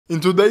In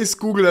today's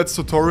Google Ads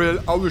tutorial,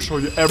 I will show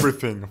you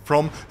everything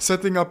from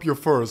setting up your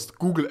first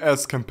Google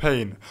Ads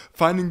campaign,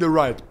 finding the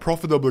right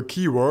profitable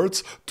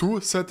keywords,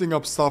 to setting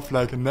up stuff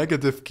like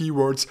negative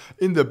keywords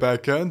in the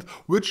backend,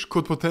 which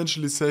could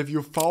potentially save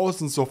you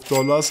thousands of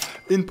dollars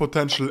in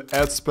potential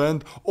ad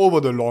spend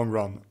over the long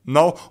run.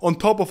 Now, on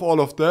top of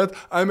all of that,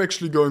 I'm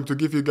actually going to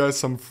give you guys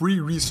some free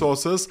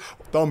resources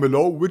down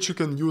below, which you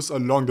can use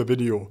along the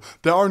video.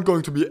 There aren't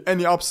going to be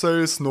any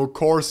upsells, no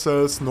core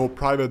sales, no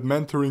private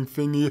mentoring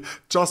thingy,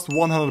 just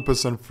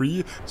 100%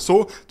 free.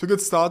 So to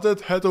get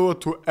started, head over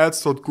to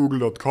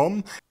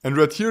ads.google.com and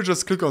right here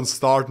just click on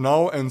start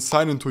now and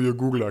sign into your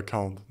Google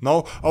account.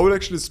 Now I will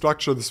actually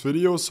structure this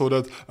video so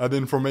that the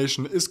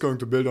information is going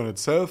to build on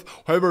itself.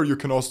 However, you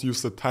can also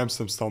use the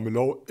timestamps down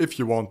below if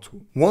you want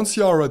to. Once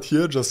you are right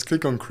here, just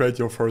click on create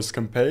your first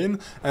campaign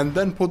and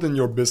then put in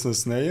your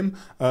business name.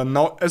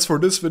 Now as for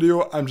this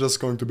video, I'm just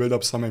going to build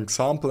up some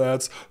example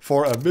ads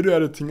for a video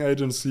editing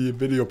agency,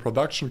 video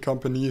production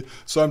company.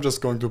 So I'm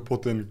just going to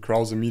put in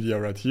Krause Media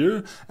right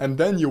here, and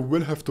then you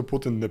will have to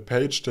put in the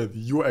page that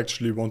you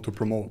actually want to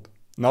promote.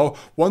 Now,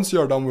 once you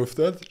are done with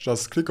that,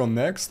 just click on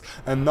next,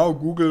 and now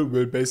Google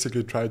will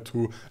basically try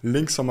to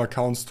link some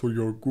accounts to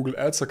your Google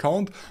Ads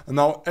account. And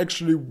now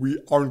actually we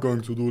aren't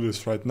going to do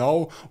this right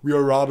now. We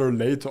are rather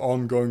later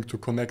on going to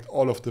connect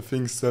all of the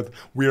things that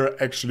we are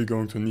actually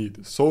going to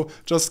need. So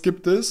just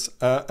skip this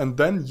and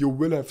then you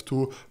will have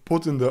to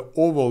put in the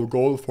overall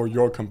goal for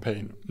your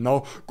campaign.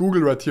 Now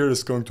Google right here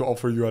is going to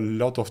offer you a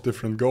lot of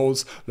different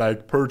goals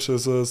like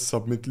purchases,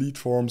 submit lead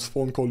forms,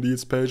 phone call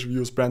leads, page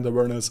views, brand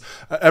awareness,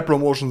 app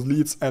promotions,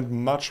 leads, and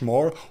much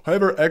more.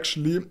 However,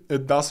 actually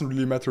it doesn't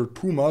really matter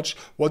too much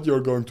what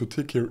you're going to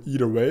tick here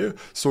either way.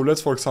 So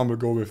let's for example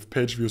go with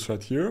page views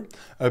right here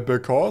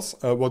because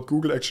what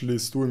Google actually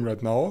is doing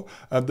right now,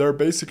 they're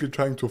basically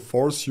trying to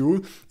force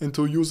you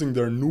into using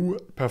their new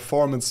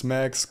Performance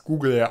Max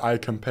Google AI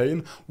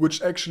campaign,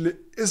 which actually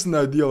isn't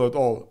ideal at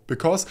all,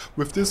 because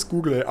with this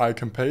Google AI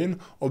campaign,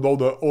 although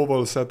the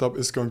overall setup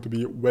is going to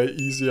be way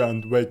easier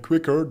and way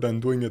quicker than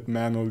doing it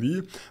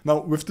manually, now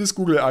with this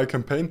Google AI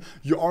campaign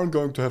you aren't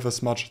going to have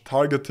as much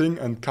targeting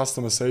and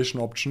customization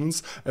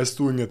options as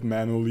doing it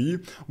manually,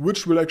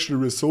 which will actually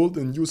result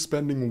in you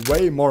spending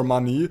way more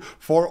money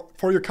for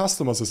your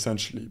customers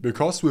essentially.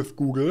 Because with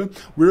Google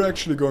we're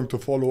actually going to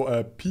follow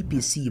a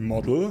PPC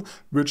model,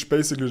 which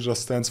basically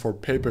just stands for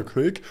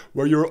pay-per-click,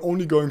 where you're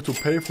only going to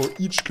pay for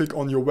each click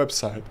on your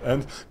website.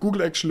 And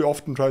Google actually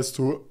often tries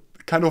to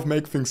kind of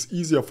make things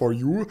easier for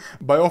you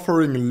by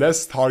offering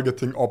less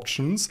targeting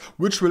options,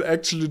 which will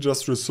actually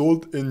just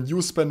result in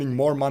you spending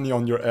more money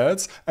on your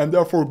ads and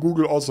therefore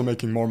Google also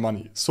making more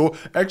money. So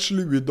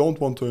actually we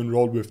don't want to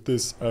enroll with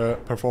this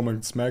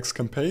Performance Max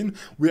campaign.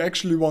 We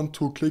actually want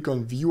to click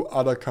on view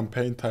other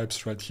campaign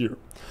types right here.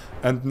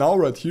 And now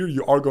right here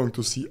you are going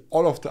to see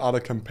all of the other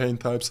campaign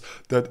types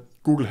that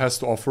Google has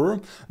to offer.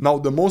 Now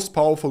the most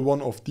powerful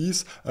one of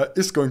these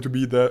is going to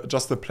be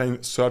just a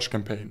plain search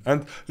campaign,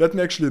 and let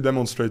me actually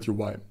demonstrate you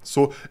why.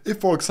 So if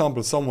for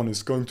example someone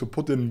is going to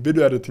put in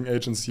video editing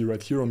agency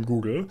right here on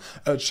Google,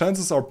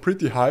 chances are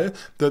pretty high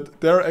that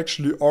they're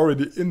actually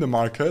already in the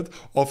market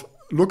of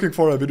looking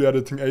for a video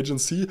editing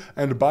agency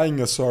and buying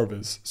a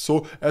service.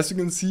 So as you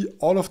can see,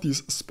 all of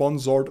these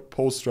sponsored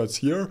posts right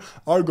here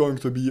are going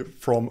to be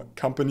from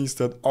companies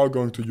that are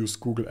going to use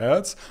Google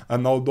Ads.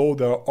 And although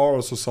there are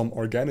also some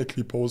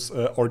organically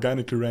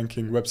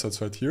ranking websites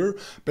right here,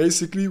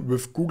 basically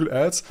with Google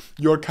Ads,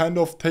 you're kind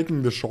of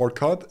taking the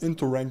shortcut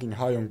into ranking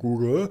high on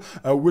Google,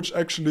 which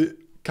actually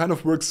kind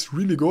of works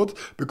really good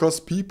because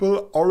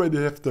people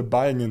already have the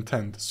buying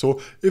intent.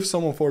 So if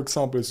someone, for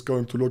example, is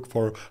going to look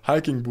for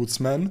hiking boots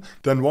men,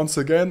 then once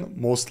again,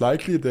 most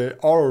likely they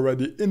are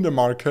already in the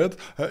market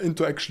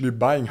into actually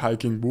buying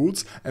hiking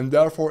boots, and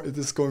therefore it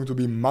is going to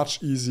be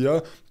much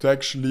easier to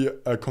actually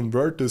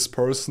convert this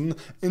person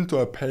into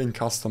a paying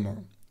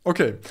customer.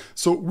 Okay,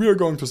 so we are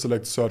going to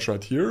select search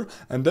right here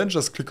and then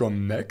just click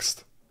on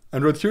next.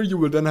 And right here you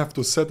will then have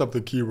to set up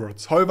the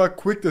keywords. However,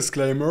 quick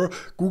disclaimer,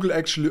 Google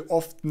actually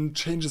often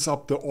changes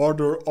up the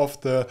order of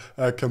the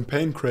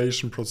campaign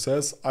creation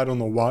process. I don't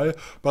know why,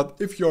 but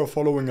if you're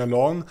following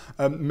along,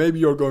 maybe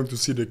you're going to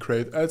see the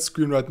create ad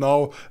screen right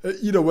now.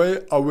 Either way,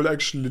 I will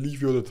actually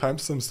leave you the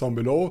timestamps down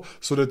below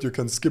so that you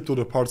can skip to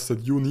the parts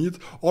that you need.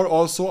 Or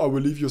also I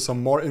will leave you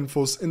some more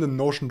infos in the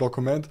Notion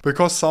document,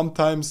 because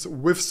sometimes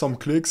with some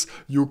clicks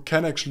you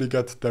can actually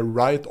get the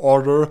right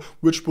order,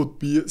 which would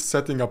be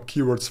setting up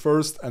keywords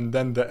first and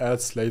then the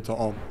ads later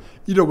on.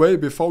 Either way,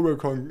 before we're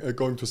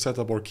going to set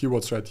up our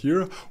keywords right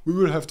here, we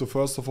will have to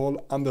first of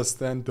all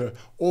understand the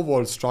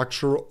overall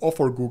structure of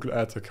our Google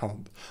Ad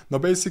account. Now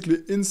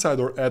basically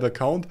inside our ad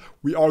account,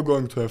 we are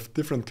going to have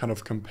different kind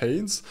of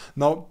campaigns.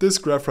 Now this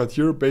graph right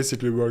here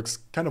basically works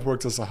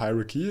as a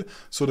hierarchy.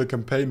 So the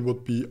campaign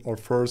would be our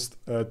first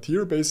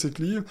tier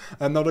basically.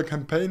 And now the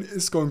campaign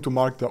is going to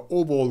mark the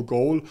overall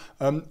goal,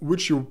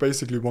 which you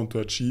basically want to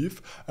achieve,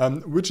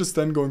 which is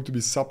then going to be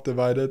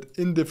subdivided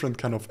in different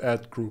kind of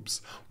ad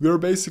groups. We are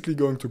basically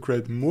basically going to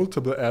create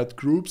multiple ad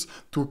groups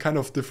to kind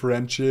of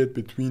differentiate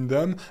between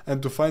them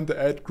and to find the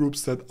ad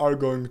groups that are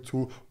going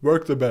to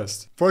work the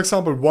best. For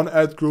example, one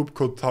ad group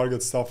could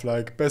target stuff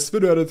like best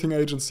video editing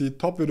agency,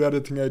 top video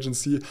editing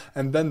agency,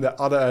 and then the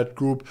other ad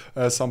group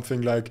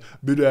something like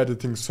video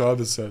editing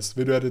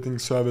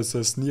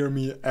services near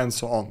me, and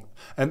so on.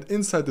 And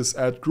inside this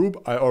ad group,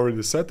 I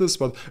already said this,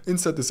 but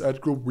inside this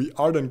ad group, we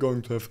are then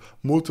going to have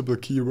multiple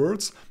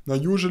keywords. Now,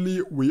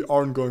 usually we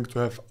aren't going to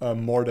have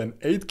more than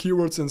 8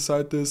 keywords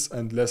inside this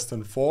and less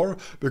than 4,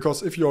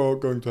 because if you're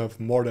going to have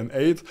more than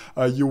 8,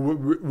 you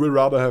will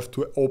rather have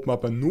to open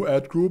up a new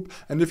ad group.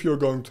 And if you're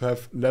going to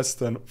have less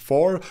than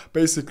 4,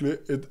 basically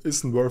it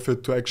isn't worth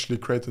it to actually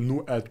create a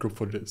new ad group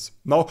for this.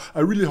 Now,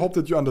 I really hope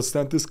that you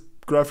understand this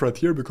graph right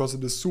here, because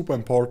it is super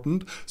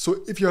important. So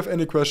if you have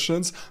any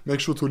questions, make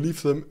sure to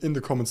leave them in the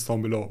comments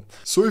down below.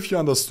 So if you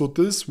understood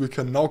this, we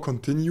can now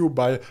continue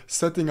by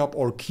setting up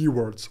our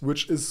keywords,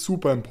 which is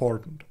super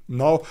important.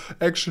 Now,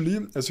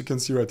 actually, as you can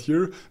see right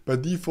here, by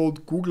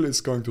default, Google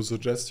is going to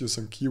suggest you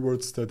some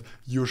keywords that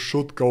you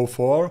should go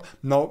for.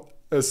 Now,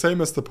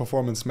 same as the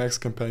Performance Max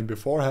campaign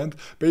beforehand,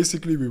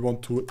 basically we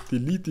want to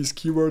delete these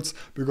keywords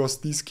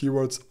because these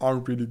keywords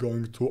aren't really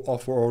going to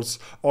offer us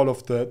all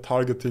of the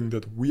targeting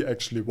that we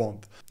actually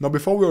want. Now,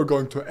 before we are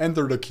going to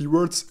enter the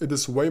keywords, it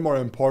is way more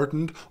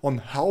important on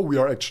how we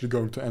are actually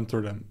going to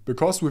enter them.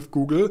 Because with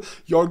Google,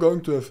 you are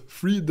going to have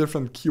 3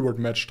 different keyword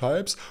match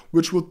types,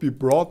 which would be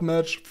broad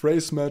match,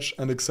 phrase match,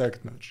 and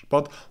exact match.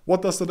 But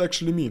what does that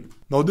actually mean?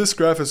 Now, this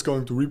graph is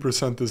going to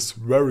represent this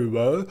very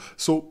well.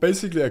 So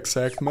basically,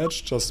 exact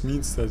match just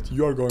means that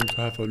you are going to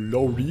have a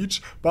low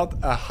reach but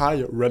a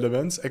high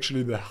relevance,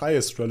 actually the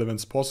highest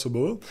relevance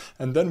possible.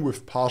 And then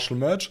with partial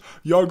match,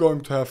 you are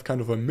going to have kind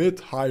of a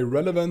mid-high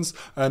relevance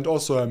and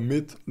also a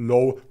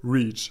mid-low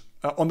reach.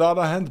 On the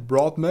other hand,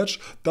 broad match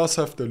does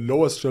have the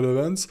lowest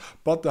relevance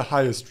but the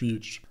highest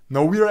reach.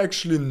 Now, we are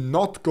actually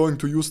not going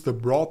to use the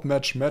broad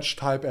match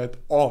type at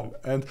all,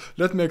 and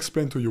let me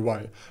explain to you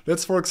why.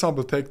 Let's, for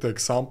example, take the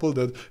example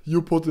that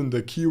you put in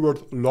the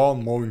keyword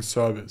lawn mowing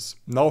service.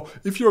 Now,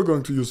 if you're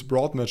going to use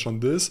broad match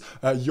on this,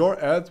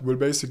 your ad will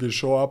basically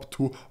show up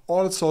to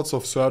all sorts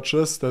of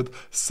searches that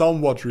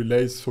somewhat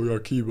relate to your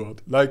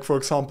keyword, like, for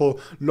example,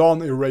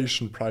 lawn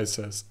aeration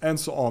prices and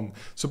so on.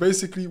 So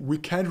basically, we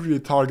can't really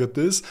target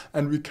this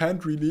and we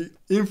can't really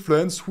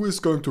influence who is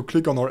going to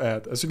click on our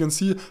ad. As you can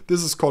see,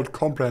 this is called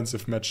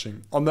comprehensive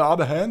matching. On the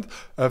other hand,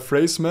 a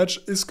phrase match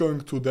is going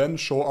to then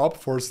show up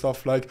for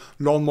stuff like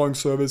lawn mowing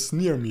service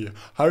near me,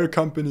 hire a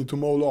company to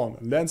mow lawn,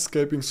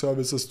 landscaping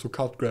services to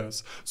cut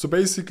grass. So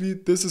basically,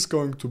 this is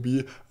going to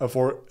be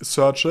for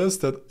searches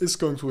that is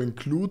going to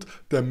include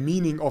the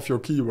meaning of your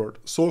keyword.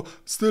 So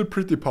still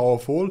pretty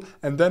powerful.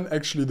 And then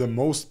actually the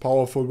most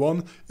powerful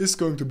one is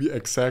going to be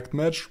exact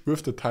match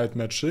with the tight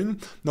matching.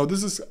 Now,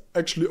 this is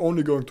actually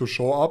only going to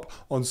show up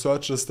on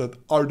searches that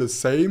are the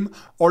same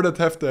or that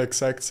have the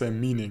exact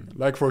same meaning,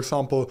 like for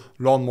example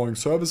lawn mowing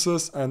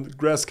services and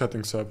grass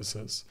cutting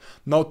services.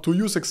 Now, to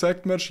use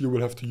exact match, you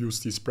will have to use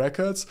these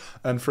brackets,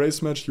 and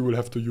phrase match, you will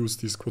have to use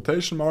these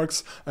quotation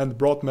marks, and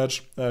broad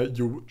match,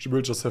 you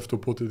will just have to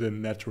put it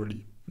in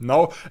naturally.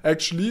 Now,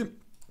 actually,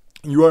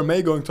 you are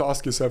maybe going to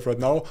ask yourself right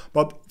now,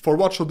 but for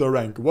what should I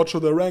rank? What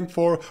should I rank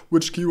for?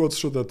 Which keywords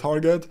should I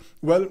target?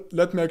 Well,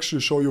 let me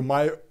actually show you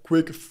my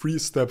quick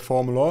 3-step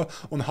formula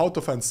on how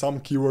to find some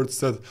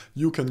keywords that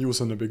you can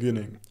use in the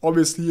beginning.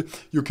 Obviously,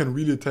 you can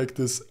really take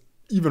this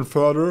even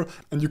further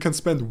and you can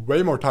spend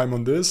way more time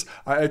on this.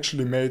 I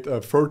actually made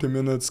a 30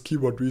 minutes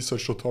keyword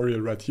research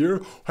tutorial right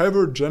here.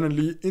 However,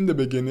 generally in the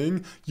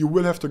beginning, you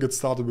will have to get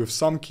started with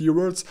some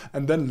keywords,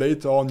 and then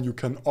later on you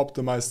can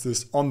optimize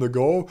this on the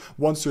go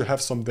once you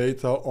have some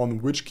data on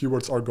which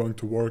keywords are going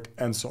to work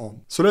and so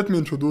on. So let me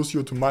introduce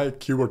you to my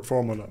keyword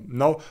formula.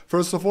 Now,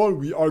 first of all,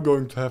 we are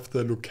going to have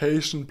the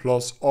location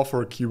plus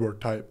offer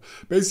keyword type.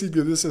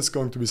 Basically, this is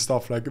going to be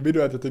stuff like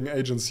video editing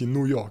agency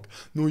New York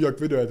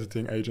video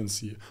editing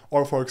agency,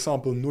 or for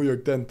example, New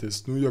York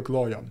dentist, New York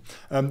lawyer.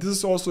 This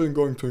is also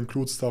going to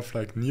include stuff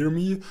like near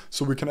me,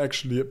 so we can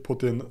actually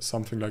put in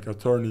something like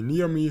attorney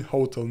near me,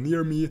 hotel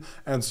near me,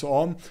 and so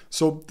on.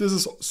 So this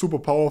is super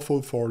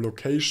powerful for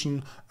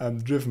location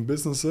driven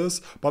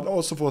businesses, but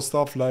also for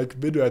stuff like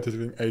video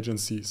editing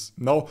agencies.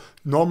 Now,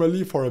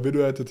 normally for a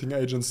video editing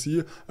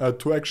agency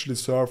to actually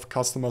serve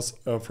customers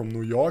from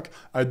New York,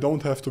 I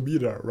don't have to be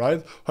there,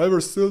 right? However,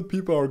 still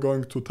people are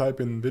going to type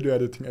in video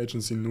editing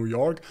agency in New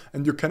York,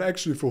 and you can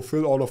actually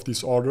fulfill all of these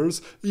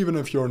orders even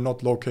if you're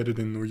not located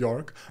in New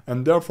York,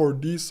 and therefore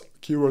these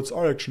keywords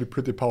are actually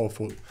pretty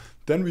powerful.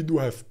 Then we do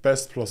have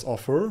best plus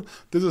offer.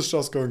 This is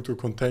just going to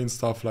contain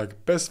stuff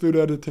like best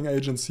video editing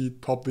agency,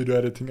 top video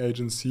editing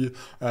agency,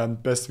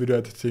 and best video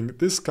editing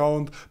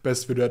discount,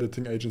 best video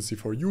editing agency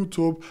for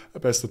YouTube,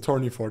 best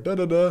attorney for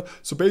da-da-da.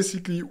 So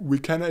basically we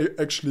can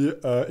actually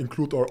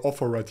include our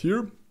offer right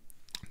here.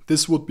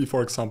 This would be,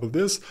 for example,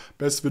 this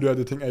best video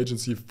editing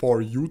agency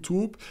for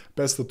YouTube,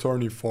 best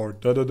attorney for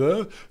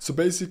da-da-da. So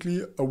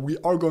basically, we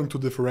are going to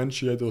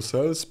differentiate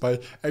ourselves by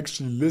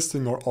actually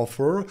listing our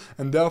offer.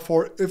 And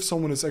therefore, if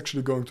someone is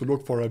actually going to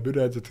look for a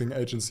video editing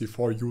agency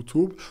for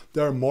YouTube,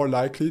 they are more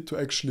likely to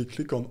actually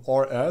click on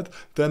our ad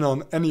than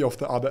on any of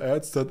the other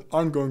ads that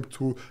aren't going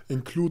to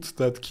include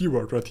that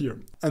keyword right here.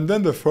 And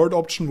then the third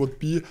option would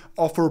be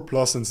offer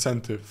plus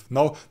incentive.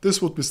 Now, this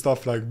would be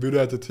stuff like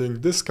video editing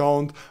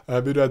discount,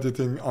 video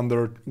editing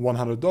under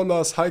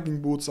 $100,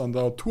 hiking boots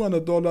under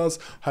 $200,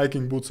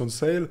 hiking boots on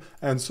sale,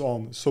 and so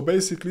on. So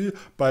basically,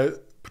 by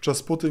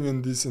just putting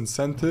in these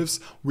incentives,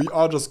 we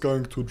are just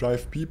going to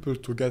drive people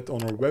to get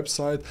on our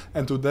website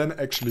and to then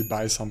actually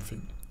buy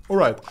something.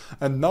 Alright,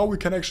 and now we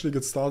can actually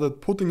get started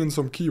putting in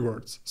some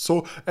keywords.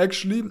 So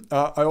actually,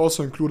 I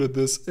also included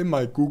this in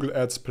my Google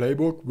Ads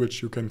playbook,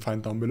 which you can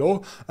find down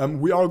below.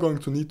 We are going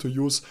to need to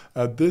use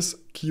this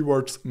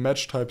keywords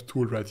match type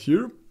tool right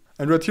here.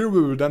 And right here we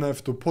will then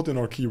have to put in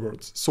our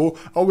keywords. So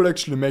I will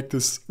actually make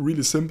this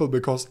really simple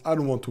because I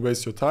don't want to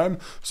waste your time.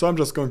 So I'm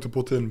just going to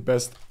put in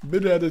best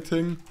video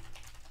editing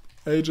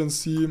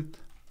agency,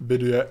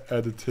 video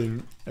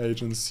editing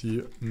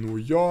agency New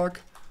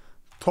York,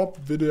 top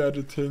video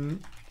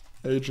editing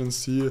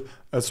agency,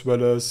 as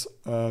well as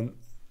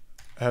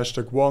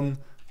 #1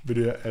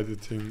 video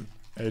editing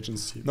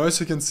agency. Now, as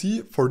you can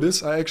see, for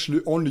this I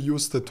actually only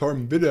use the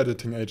term video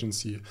editing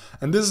agency,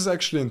 and this is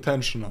actually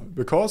intentional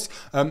because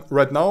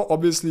right now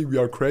obviously we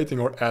are creating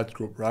our ad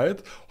group,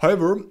 right?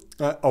 However,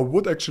 I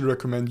would actually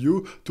recommend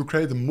you to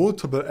create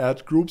multiple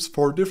ad groups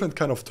for different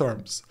kind of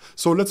terms.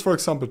 So let's, for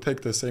example,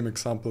 take the same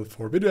example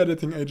for video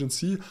editing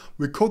agency.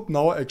 We could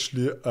now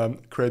actually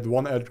create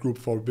one ad group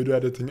for video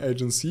editing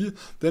agency.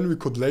 Then we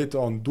could later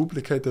on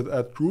duplicate that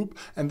ad group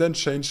and then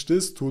change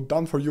this to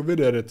done for you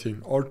video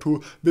editing or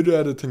to video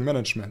editing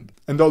management.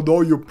 And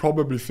although you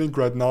probably think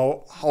right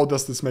now, how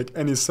does this make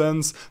any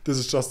sense? This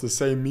is just the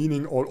same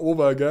meaning all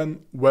over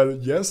again. Well,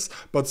 yes,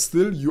 but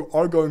still you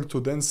are going to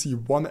then see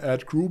one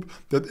ad group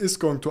that is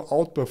going to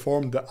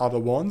outperform the other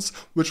ones,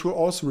 which will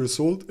also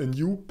result in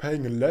you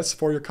paying less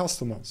for your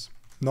customers.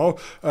 Now,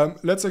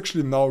 let's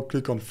actually now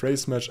click on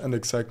phrase match and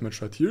exact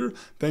match right here,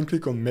 then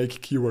click on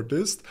make keyword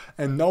list,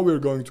 and now we're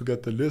going to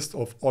get the list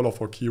of all of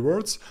our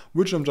keywords,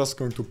 which I'm just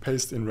going to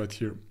paste in right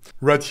here.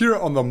 Right here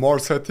under more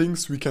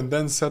settings, we can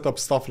then set up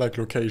stuff like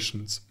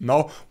locations.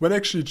 Now, when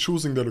actually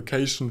choosing the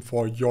location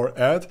for your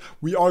ad,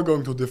 we are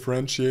going to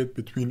differentiate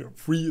between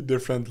 3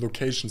 different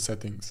location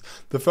settings.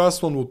 The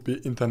first one would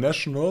be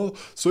international.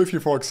 So if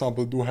you, for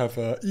example, do have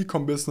an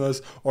e-com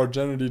business or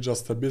generally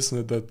just a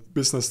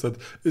business that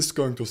is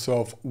going to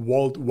serve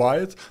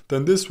worldwide,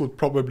 then this would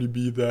probably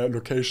be the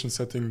location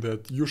setting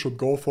that you should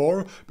go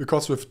for,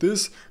 because with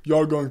this you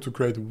are going to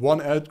create one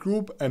ad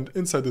group, and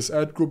inside this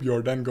ad group you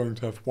are then going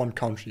to have one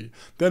country,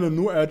 then a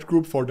new ad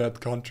group for that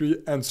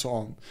country, and so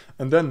on.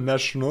 And then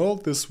national,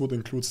 this would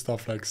include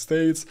stuff like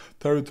states,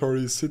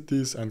 territories,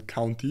 cities and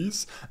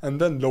counties, and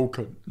then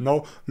local.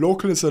 Now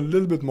local is a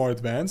little bit more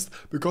advanced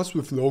because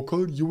with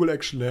local you will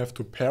actually have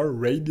to pair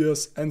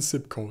radius and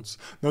zip codes.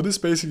 Now this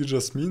basically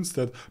just means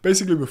that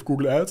basically with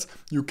Google Ads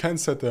you can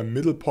set the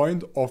middle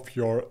point of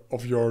your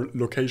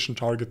location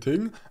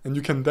targeting, and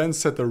you can then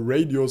set a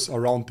radius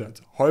around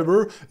that.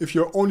 However, if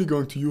you're only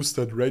going to use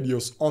that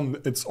radius on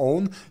its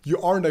own,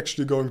 you aren't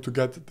actually going to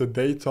get the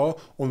data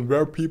on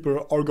where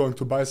people are going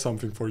to buy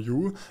something for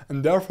you,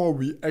 and therefore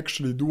we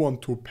actually do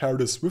want to pair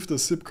this with the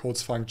zip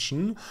codes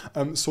function,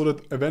 so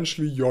that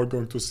eventually you're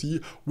going to see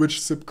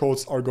which zip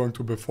codes are going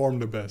to perform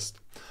the best.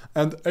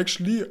 And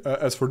actually,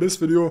 as for this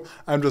video,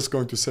 I'm just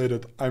going to say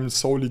that I'm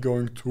solely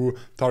going to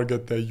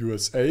target the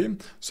USA.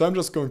 So I'm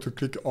just going to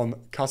click on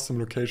custom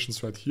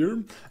locations right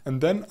here.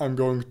 And then I'm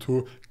going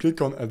to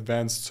click on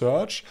advanced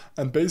search.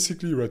 And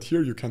basically right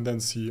here, you can then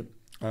see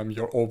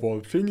your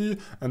overall thingy.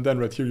 And then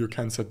right here, you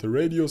can set the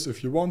radius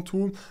if you want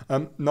to.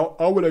 Now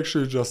I will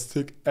actually just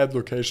tick add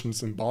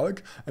locations in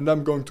bulk. And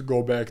I'm going to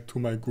go back to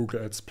my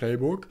Google Ads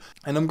playbook.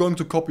 And I'm going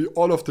to copy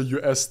all of the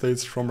US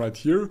states from right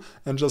here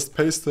and just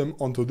paste them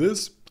onto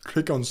this.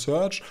 Click on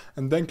search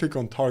and then click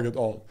on target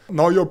all.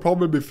 Now you're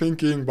probably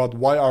thinking, but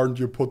why aren't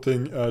you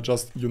putting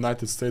just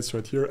United States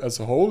right here as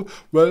a whole?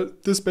 Well,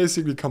 this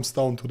basically comes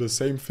down to the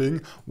same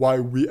thing,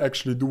 why we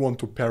actually do want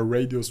to pair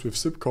radius with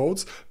zip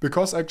codes,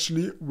 because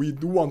actually we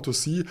do want to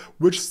see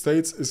which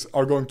states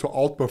are going to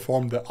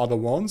outperform the other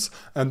ones,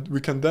 and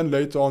we can then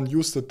later on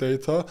use the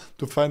data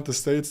to find the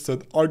states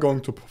that are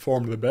going to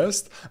perform the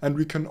best, and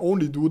we can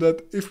only do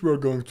that if we're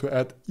going to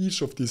add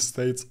each of these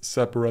states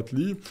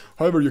separately.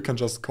 However, you can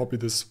just copy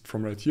this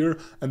from right here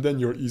and then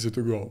you're easy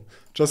to go.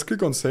 Just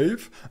click on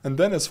save, and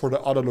then as for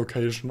the other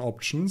location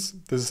options,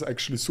 this is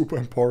actually super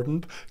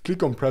important,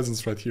 click on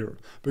presence right here,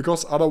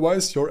 because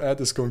otherwise your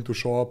ad is going to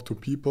show up to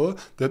people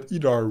that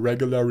either are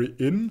regularly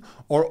in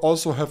or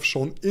also have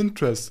shown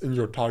interest in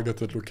your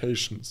targeted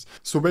locations.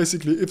 So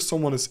basically if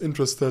someone is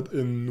interested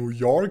in New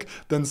York,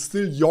 then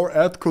still your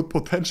ad could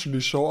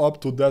potentially show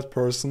up to that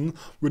person,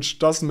 which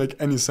doesn't make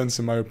any sense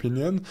in my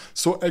opinion.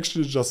 So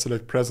actually just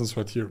select presence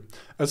right here.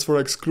 As for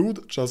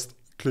exclude, just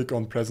click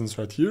on presence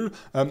right here.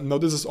 Now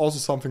this is also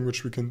something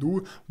which we can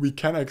do. We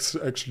can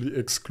actually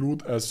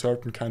exclude a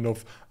certain kind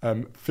of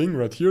thing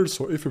right here.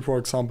 So if we, for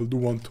example, do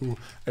want to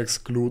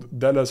exclude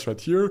Dallas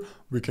right here,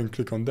 we can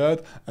click on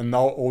that, and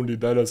now only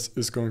Dallas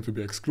is going to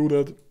be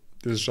excluded.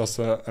 This is just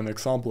an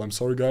example, I'm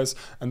sorry guys.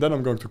 And then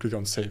I'm going to click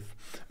on save.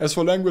 As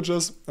for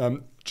languages,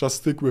 just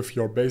stick with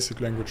your basic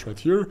language right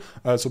here.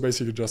 So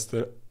basically just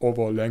the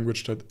overall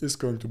language that is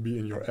going to be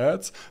in your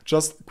ads.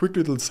 Just quick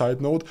little side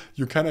note,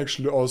 you can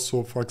actually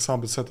also, for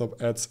example, set up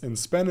ads in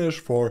Spanish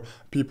for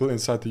people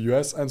inside the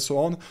US and so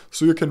on.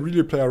 So you can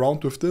really play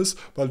around with this,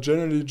 but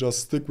generally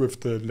just stick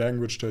with the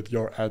language that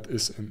your ad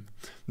is in.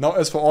 Now,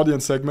 as for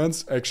audience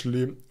segments,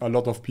 actually a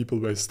lot of people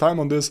waste time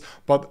on this,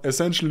 but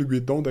essentially we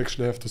don't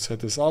actually have to set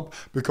this up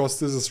because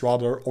this is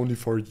rather only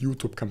for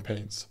YouTube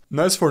campaigns.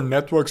 Now, as for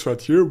networks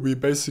right here, we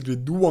basically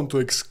do want to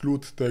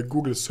exclude the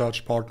Google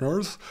search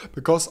partners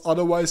because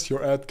otherwise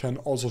your ad can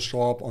also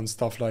show up on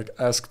stuff like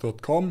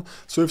ask.com.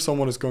 So if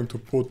someone is going to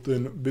put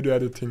in video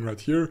editing right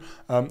here,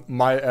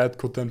 my ad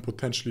could then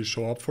potentially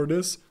show up for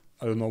this.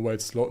 I don't know why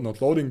it's not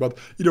loading, but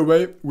either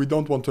way, we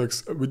don't want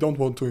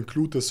to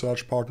include the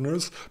search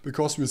partners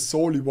because we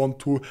solely want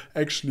to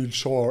actually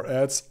show our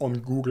ads on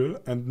Google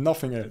and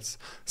nothing else.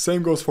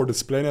 Same goes for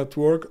display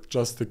network,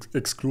 just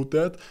exclude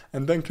that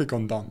and then click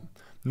on done.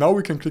 Now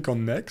we can click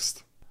on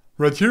next.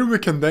 Right here we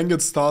can then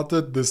get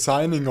started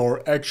designing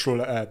our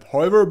actual ad.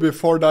 However,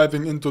 before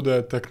diving into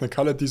the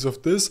technicalities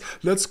of this,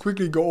 let's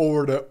quickly go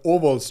over the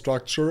overall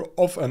structure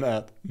of an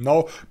ad.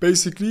 Now,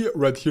 basically,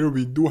 right here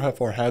we do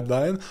have our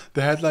headline.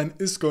 The headline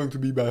is going to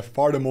be by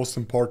far the most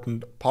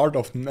important part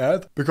of an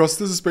ad because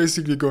this is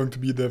basically going to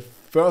be the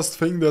first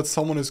thing that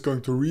someone is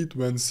going to read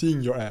when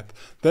seeing your ad.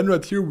 Then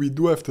right here we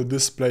do have the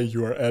display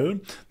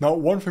URL. Now,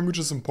 one thing which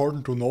is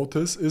important to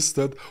notice is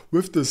that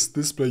with this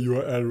display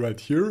URL right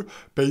here,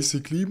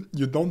 basically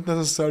you don't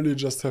necessarily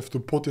just have to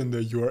put in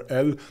the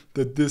URL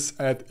that this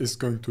ad is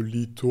going to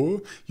lead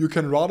to. You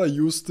can rather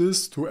use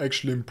this to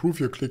actually improve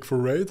your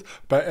click-through rate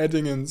by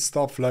adding in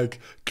stuff like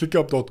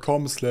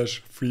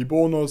clickup.com/free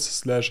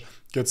bonus/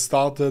 get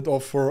started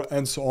offer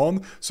and so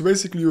on. So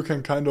basically you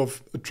can kind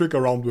of trick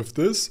around with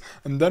this.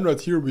 And then right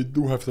here we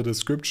do have the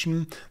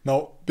description.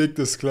 Now, big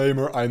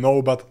disclaimer, I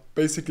know, but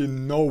basically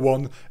no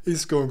one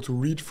is going to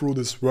read through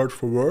this word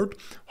for word.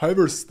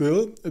 However,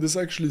 still, it is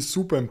actually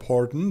super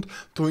important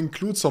to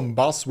include some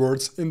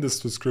buzzwords in this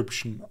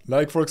description.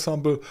 Like for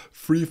example,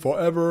 free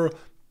forever,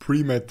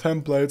 pre-made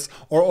templates,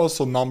 or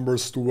also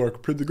numbers to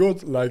work pretty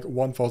good, like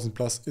 1000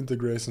 plus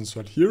integrations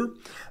right here.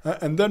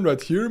 And then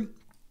right here,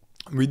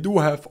 we do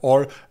have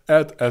our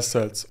ad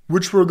assets,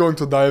 which we're going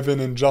to dive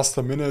in just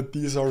a minute.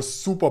 These are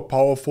super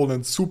powerful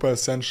and super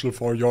essential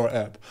for your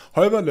ad.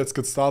 However, let's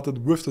get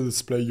started with the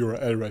display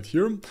URL right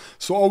here.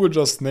 So I will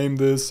just name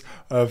this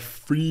a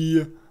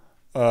free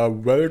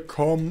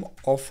welcome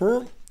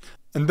offer.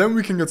 And then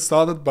we can get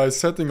started by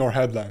setting our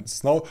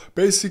headlines. Now,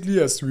 basically,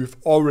 as we've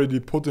already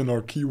put in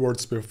our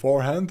keywords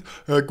beforehand,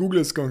 Google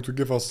is going to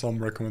give us some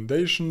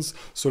recommendations.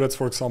 So let's,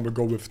 for example,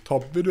 go with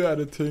top video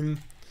editing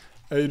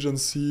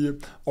agency,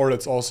 or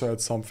let's also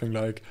add something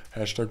like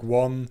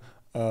 #1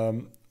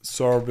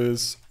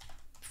 service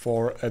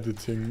for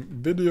editing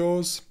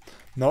videos.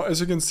 Now, as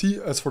you can see,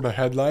 as for the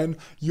headline,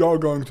 you are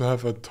going to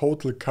have a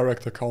total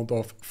character count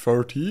of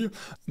 30.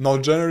 Now,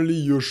 generally,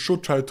 you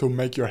should try to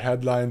make your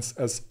headlines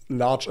as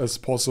large as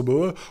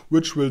possible,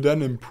 which will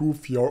then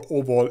improve your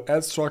overall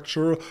ad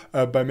structure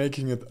by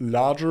making it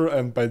larger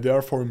and by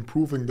therefore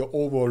improving the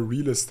overall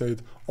real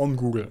estate on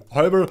Google.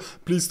 However,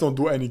 please don't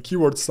do any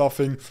keyword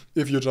stuffing.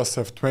 If you just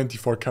have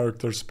 24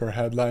 characters per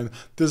headline,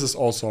 this is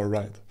also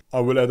alright. I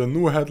will add a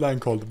new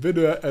headline called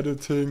video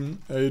editing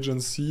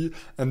agency,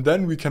 and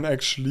then we can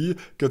actually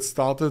get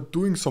started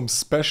doing some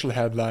special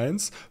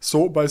headlines.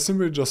 So by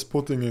simply just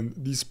putting in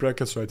these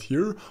brackets right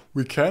here,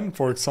 we can,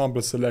 for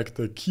example, select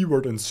the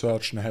keyword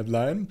insertion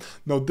headline.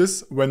 Now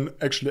this, when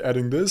actually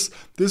adding this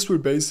will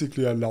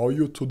basically allow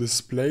you to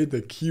display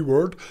the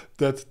keyword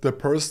that the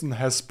person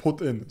has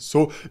put in.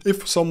 So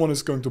if someone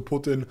is going to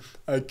put in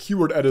a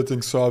keyword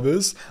editing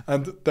service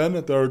and then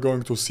they're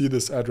going to see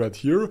this ad right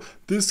here,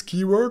 this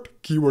keyword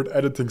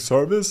editing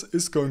service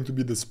is going to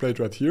be displayed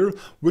right here,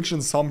 which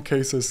in some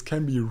cases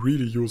can be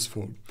really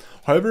useful.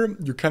 However,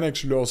 you can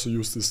actually also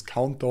use this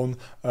countdown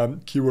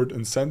keyword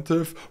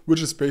incentive,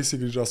 which is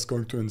basically just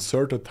going to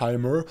insert a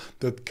timer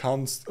that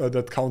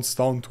counts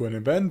down to an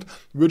event,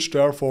 which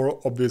therefore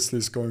obviously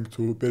is going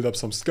to build up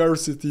some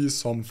scarcity,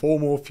 some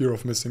FOMO, fear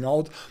of missing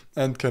out,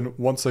 and can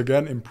once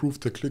again improve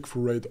the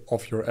click-through rate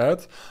of your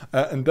ad.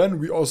 And then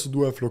we also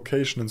do have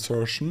location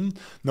insertion.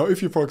 Now,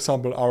 if you, for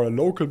example, are a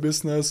local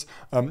business,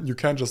 you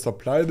can just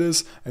apply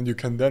this, and you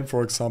can then,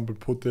 for example,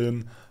 put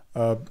in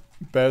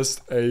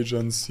best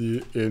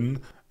agency in,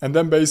 and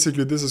then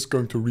basically this is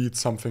going to read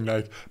something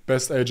like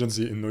best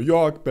agency in New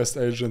York, best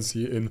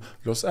agency in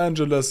Los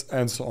Angeles,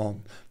 and so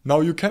on.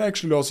 Now you can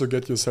actually also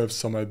get yourself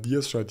some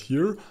ideas right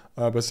here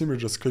by simply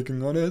just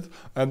clicking on it,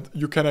 and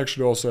you can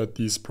actually also add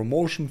these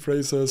promotion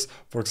phrases,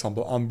 for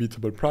example,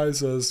 unbeatable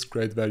prices,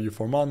 great value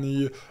for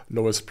money,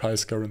 lowest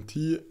price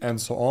guarantee,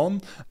 and so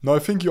on. Now I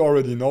think you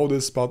already know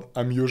this, but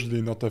I'm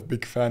usually not a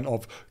big fan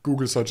of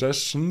Google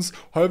suggestions.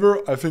 However,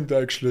 I think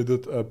they actually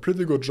did a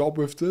pretty good job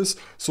with this,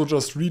 so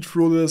just read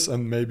through this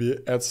and maybe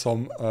add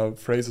some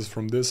phrases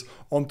from this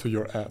onto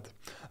your ad.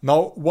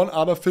 Now, one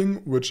other thing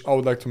which I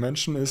would like to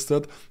mention is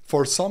that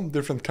for some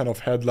different kind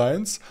of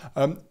headlines,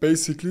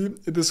 basically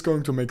it is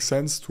going to make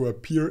sense to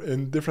appear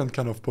in different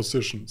kind of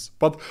positions.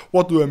 But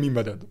what do I mean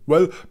by that?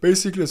 Well,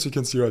 basically, as you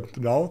can see right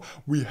now,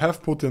 we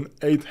have put in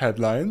 8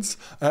 headlines,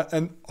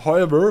 and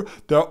however,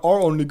 there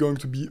are only going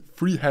to be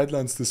 3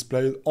 headlines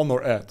displayed on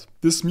our ad.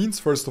 This means,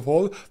 first of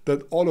all,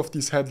 that all of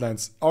these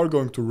headlines are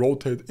going to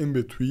rotate in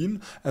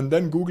between, and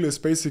then Google is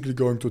basically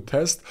going to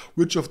test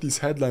which of these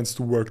headlines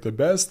to work the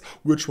best,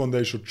 which one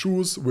they should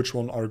choose, which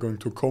one are going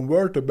to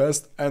convert the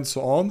best, and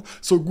so on.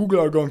 So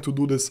Google are going to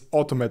do this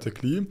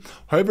automatically.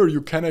 However,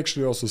 you can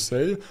actually also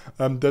say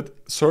that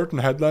certain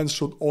headlines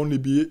should only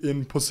be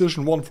in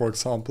position 1, for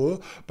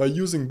example, by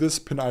using this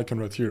pin icon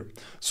right here.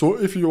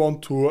 So if you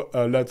want to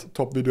let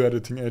Top Video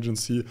Editing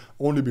Agency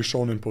only be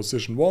shown in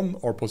position 1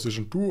 or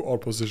position 2 or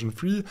position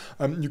 3,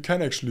 you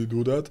can actually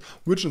do that,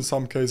 which in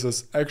some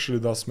cases actually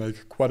does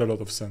make quite a lot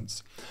of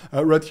sense.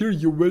 Right here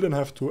you will then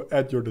have to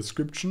add your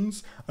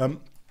descriptions.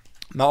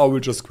 Now I will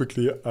just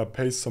quickly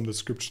paste some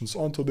descriptions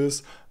onto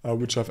this,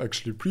 which I've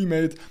actually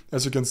pre-made.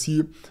 As you can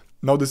see,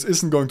 now this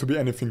isn't going to be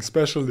anything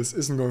special, this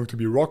isn't going to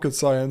be rocket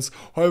science.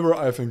 However,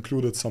 I've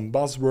included some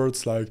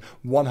buzzwords like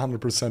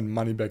 100%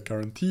 money back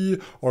guarantee,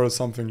 or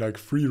something like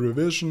free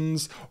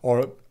revisions,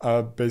 or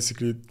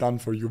basically done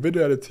for you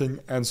video editing,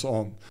 and so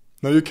on.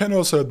 Now you can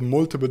also add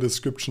multiple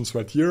descriptions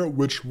right here,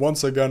 which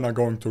once again are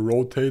going to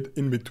rotate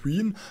in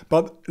between,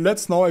 but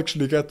let's now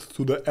actually get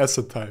to the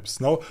asset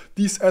types. Now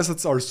these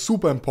assets are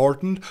super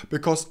important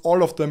because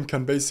all of them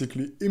can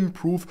basically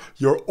improve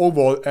your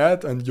overall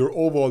ad and your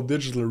overall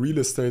digital real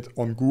estate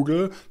on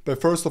Google by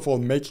first of all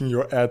making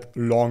your ad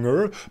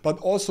longer, but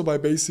also by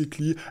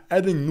basically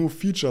adding new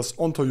features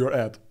onto your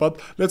ad. But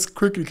let's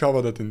quickly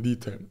cover that in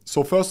detail.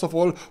 So first of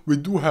all, we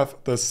do have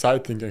the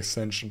site link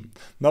extension.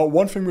 Now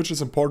one thing which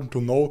is important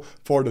to know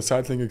for the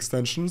site link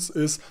extensions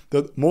is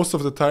that most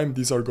of the time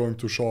these are going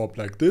to show up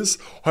like this.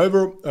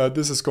 However,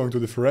 this is going to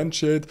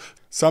differentiate.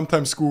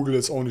 Sometimes Google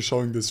is only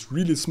showing this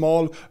really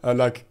small,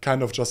 like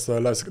kind of just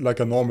like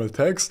a normal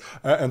text,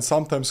 and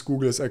sometimes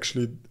Google is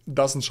actually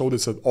doesn't show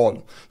this at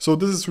all. So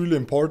this is really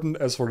important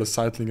as for the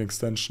site link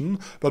extension.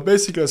 But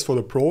basically as for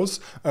the pros,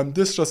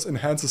 this just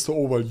enhances the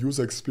overall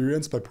user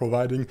experience by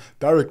providing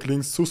direct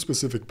links to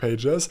specific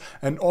pages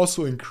and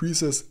also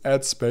increases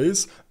ad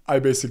space. I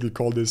basically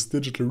call this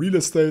digital real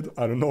estate.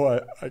 I don't know,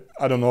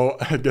 I don't know,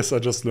 I guess I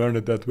just learned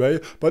it that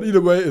way. But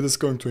either way, it is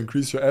going to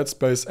increase your ad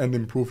space and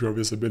improve your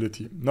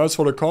visibility. Now as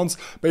for the cons,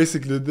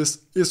 basically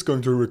this is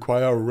going to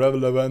require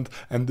relevant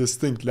and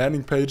distinct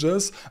landing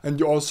pages, and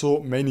you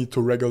also may need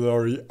to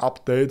regularly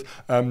update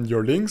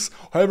your links.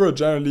 However,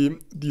 generally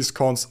these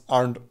cons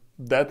aren't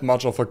that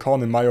much of a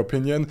con in my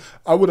opinion.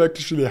 I would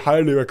actually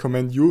highly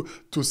recommend you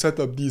to set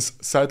up these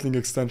site link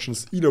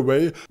extensions either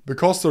way,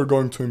 because they're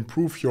going to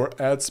improve your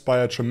ads by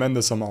a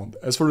tremendous amount.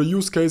 As for the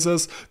use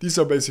cases, these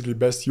are basically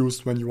best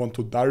used when you want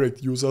to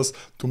direct users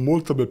to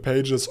multiple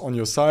pages on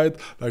your site,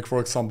 like for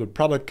example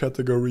product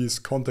categories,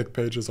 contact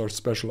pages, or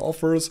special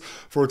offers.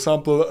 For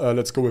example,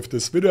 let's go with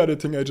this video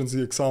editing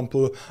agency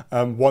example.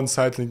 One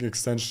site link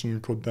extension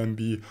could then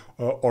be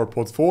our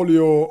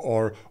portfolio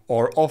or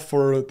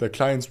offer, the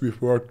clients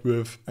we've worked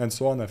with, and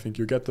so on. I think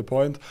you get the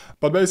point.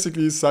 But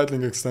basically, site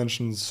link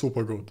extensions,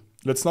 super good.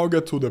 Let's now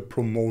get to the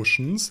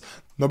promotions.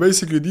 Now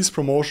basically these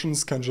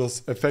promotions can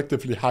just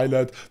effectively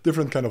highlight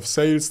different kind of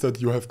sales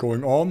that you have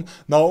going on.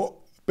 Now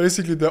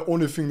basically the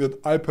only thing that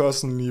I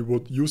personally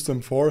would use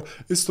them for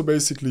is to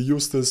basically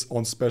use this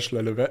on special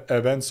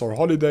events or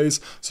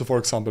holidays. So for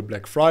example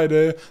Black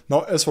Friday.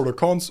 Now as for the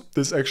cons,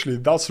 this actually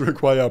does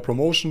require a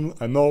promotion.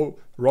 I know,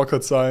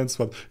 rocket science,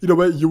 but either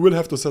way you will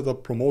have to set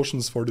up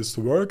promotions for this to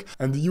work,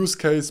 and the use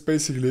case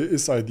basically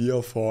is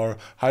ideal for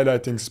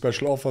highlighting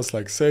special offers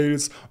like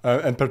sales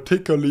and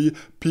particularly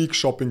peak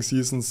shopping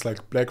seasons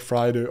like Black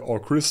Friday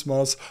or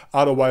Christmas.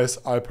 Otherwise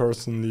I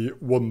personally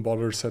wouldn't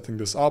bother setting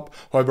this up.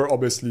 However,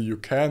 obviously you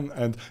can,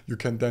 and you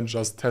can then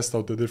just test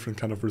out the different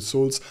kind of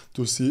results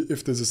to see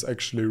if this is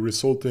actually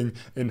resulting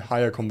in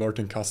higher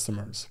converting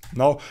customers.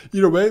 Now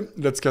either way,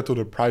 let's get to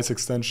the price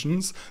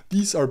extensions.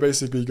 These are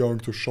basically going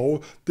to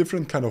show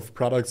different kind of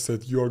products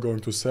that you are going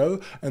to sell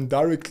and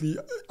directly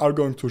are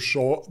going to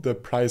show the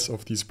price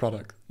of these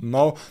products.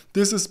 Now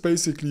this is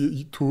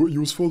basically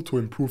useful to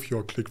improve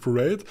your click-through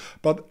rate,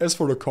 but as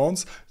for the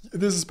cons,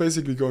 this is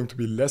basically going to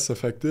be less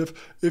effective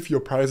if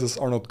your prices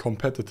are not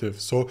competitive.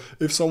 So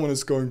if someone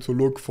is going to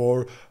look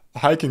for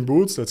hiking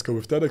boots, let's go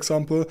with that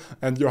example,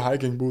 and your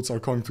hiking boots are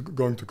going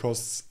to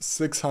cost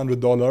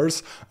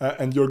 $600,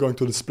 and you're going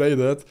to display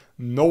that,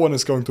 no one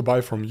is going to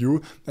buy from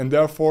you, and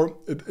therefore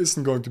it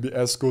isn't going to be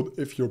as good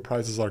if your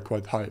prices are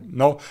quite high.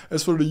 Now,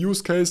 as for the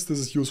use case, this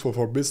is useful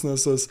for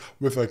businesses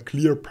with a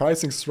clear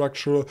pricing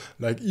structure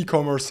like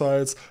e-commerce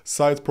sites,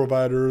 site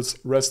providers,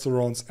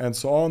 restaurants, and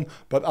so on,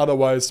 but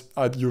otherwise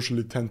I'd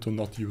usually tend to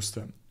not use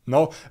them.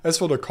 Now, as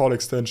for the call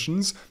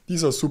extensions,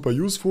 these are super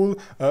useful.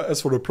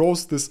 As for the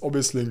pros, this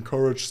obviously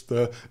encourages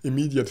the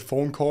immediate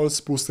phone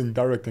calls, boosting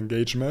direct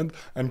engagement,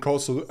 and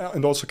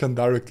also can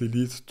directly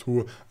lead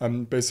to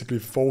basically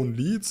phone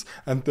leads.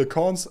 And the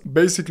cons,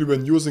 basically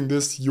when using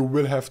this, you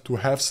will have to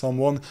have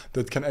someone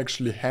that can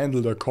actually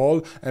handle the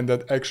call and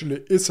that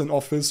actually is in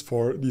office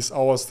for these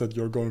hours that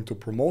you're going to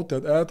promote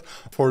that ad.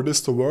 For this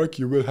to work,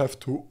 you will have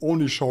to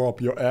only show up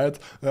your ad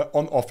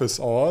on office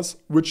hours,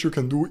 which you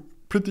can do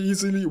pretty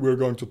easily. We're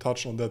going to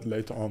touch on that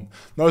later on.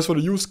 Now, as for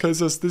the use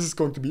cases, this is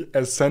going to be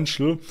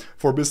essential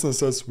for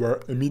businesses where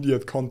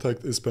immediate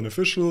contact is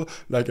beneficial,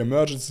 like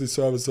emergency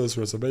services,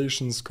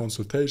 reservations,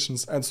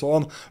 consultations, and so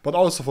on, but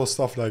also for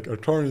stuff like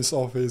attorney's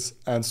office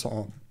and so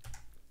on.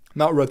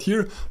 Now, right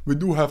here, we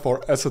do have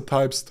our asset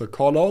types, the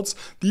callouts.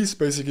 These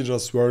basically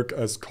just work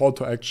as call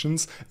to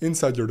actions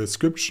inside your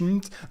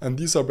description, and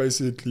these are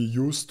basically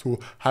used to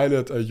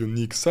highlight a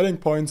unique selling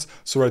points.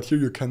 So right here,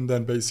 you can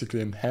then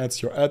basically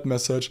enhance your ad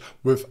message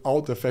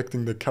without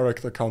affecting the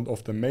character count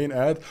of the main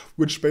ad,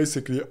 which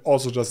basically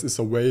also just is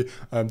a way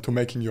to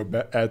making your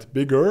ad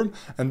bigger.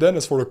 And then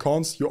as for the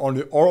cons, you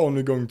are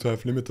only going to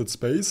have limited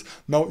space.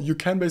 Now, you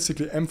can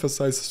basically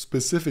emphasize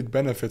specific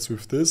benefits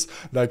with this,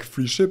 like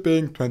free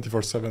shipping,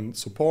 24/7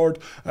 support,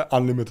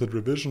 unlimited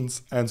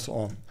revisions, and so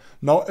on.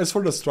 Now, as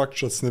for the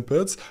structured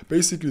snippets,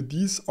 basically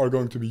these are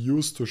going to be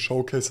used to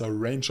showcase a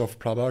range of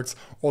products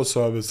or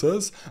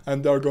services,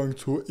 and they are going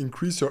to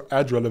increase your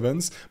ad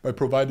relevance by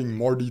providing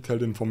more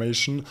detailed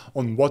information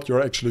on what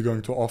you're actually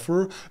going to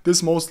offer.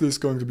 This mostly is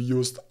going to be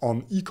used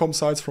on e-com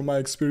sites from my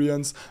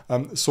experience.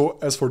 So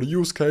as for the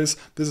use case,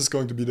 this is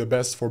going to be the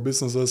best for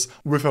businesses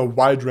with a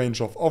wide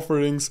range of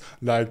offerings,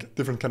 like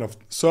different kind of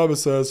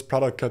services,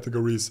 product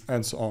categories,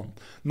 and so on.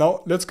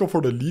 Now, let's go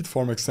for the lead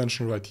form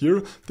extension right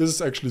here. This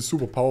is actually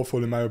super powerful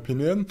in my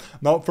opinion.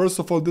 Now, first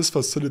of all, this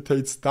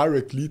facilitates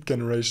direct lead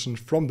generation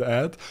from the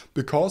ad,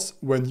 because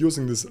when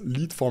using this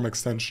lead form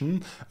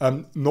extension,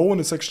 no one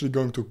is actually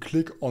going to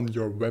click on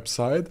your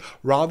website.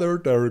 Rather,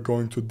 they're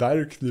going to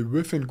directly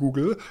within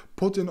Google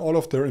put in all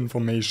of their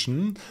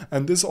information,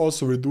 and this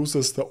also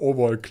reduces the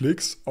overall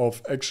clicks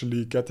of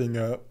actually getting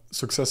a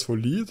successful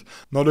lead.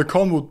 Now, the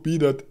con would be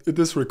that it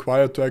is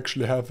required to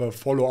actually have a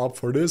follow-up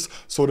for this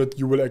so that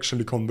you will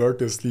actually convert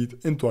this lead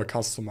into a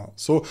customer.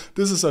 So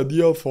this is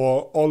ideal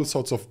for all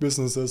sorts of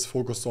businesses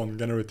focused on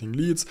generating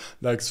leads,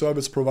 like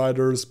service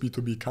providers,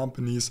 B2B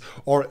companies,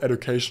 or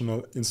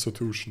educational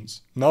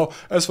institutions. Now,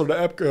 as for the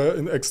app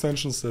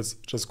extensions, let's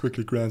just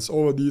quickly glance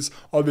over these.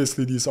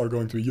 Obviously, these are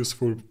going to be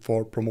useful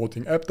for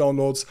promoting app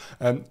downloads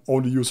and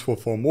only useful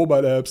for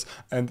mobile apps,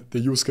 and the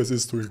use case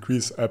is to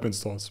increase app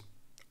installs.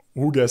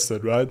 Who guessed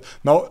it, right?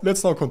 Now,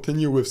 let's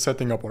continue with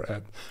setting up our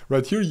ad.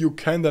 Right here, you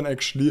can then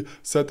actually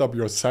set up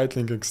your site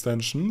link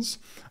extensions.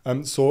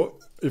 So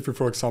if we,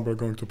 for example, are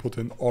going to put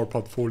in our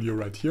portfolio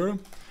right here,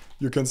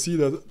 you can see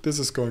that this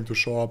is going to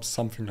show up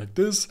something like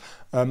this.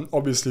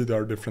 Obviously,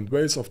 there are different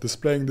ways of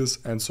displaying this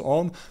and so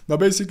on. Now,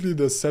 basically,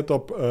 the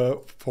setup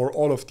for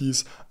all of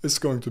these is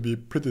going to be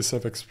pretty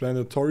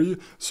self-explanatory,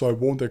 so I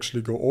won't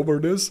actually go over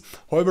this.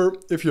 However,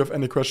 if you have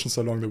any questions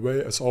along the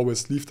way, as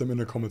always, leave them in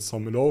the comments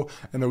down below,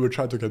 and I will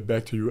try to get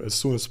back to you as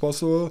soon as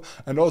possible.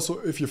 And also,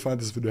 if you find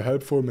this video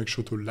helpful, make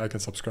sure to like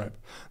and subscribe.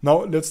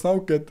 Now, let's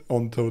get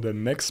on to the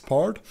next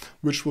part,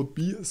 which would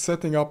be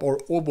setting up our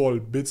overall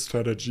bid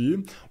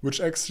strategy,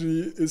 which actually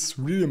is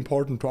really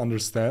important to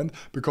understand,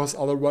 because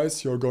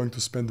otherwise you're going to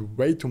spend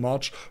way too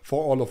much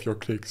for all of your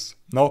clicks.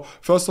 Now,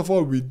 first of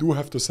all, we do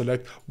have to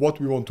select what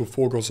we want to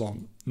focus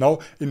on. Now,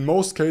 in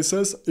most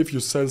cases, if you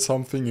sell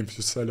something, if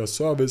you sell a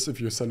service, if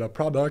you sell a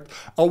product,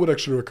 I would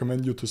actually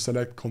recommend you to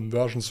select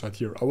conversions right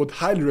here. I would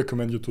highly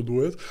recommend you to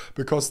do it,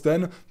 because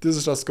then this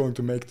is just going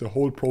to make the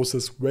whole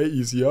process way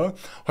easier.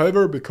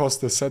 However, because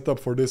the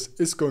setup for this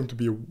is going to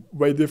be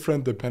way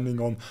different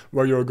depending on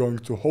where you're going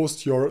to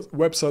host your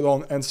website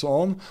on and so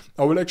on,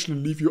 I will actually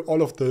leave you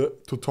all of the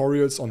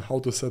tutorials on how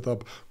to set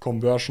up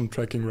conversion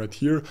tracking right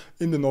here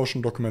in the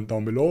Notion document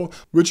down below,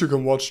 which you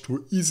can watch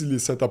to easily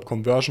set up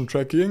conversion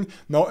tracking.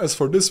 Now, as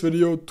for this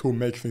video, to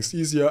make things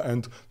easier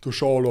and to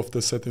show all of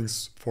the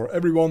settings for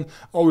everyone,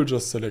 I will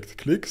just select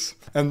clicks.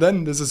 And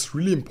then, this is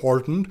really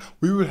important,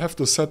 we will have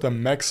to set a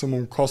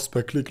maximum cost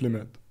per click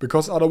limit,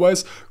 because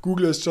otherwise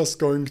Google is just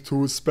going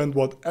to spend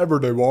whatever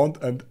they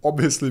want, and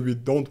obviously we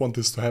don't want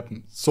this to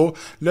happen. So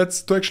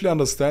to actually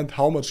understand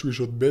how much we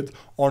should bid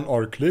on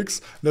our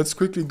clicks, let's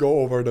quickly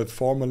go over that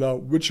formula,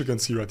 which you can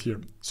see right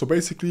here. So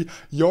basically,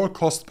 your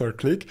cost per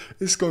click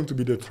is going to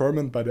be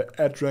determined by the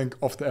ad rank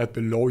of the ad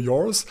below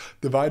yours,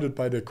 divided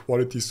by the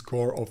quality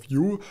score of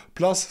you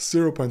plus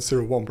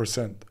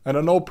 0.01%. 10%. And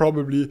I know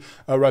probably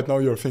right now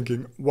you're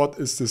thinking, what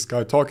is this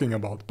guy talking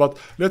about? But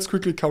let's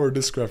quickly cover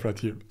this graph right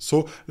here.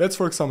 So let's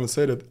for example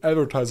say that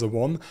advertiser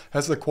 1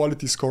 has a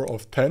quality score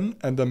of 10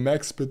 and a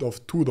max bid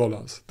of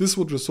 $2. This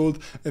would result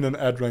in an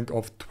ad rank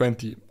of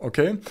 20,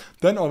 okay?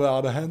 Then on the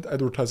other hand,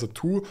 advertiser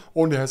 2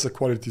 only has a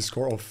quality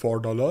score of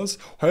 $4.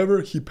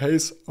 However, he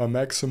pays a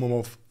maximum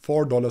of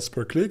 $4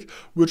 per click,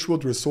 which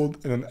would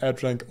result in an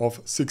ad rank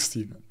of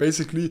 16.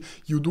 Basically,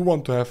 you do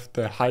want to have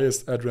the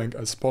highest ad rank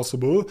as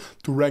possible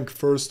to rank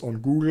first on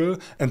Google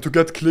and to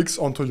get clicks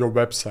onto your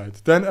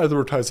website. Then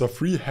advertiser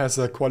 3 has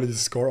a quality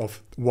score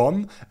of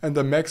 1 and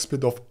a max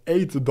bid of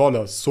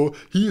 $8. So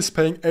he is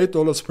paying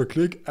 $8 per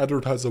click,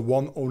 advertiser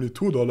 1 only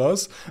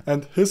 $2,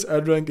 and his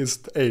ad rank is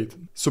 8.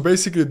 So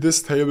basically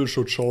this table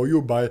should show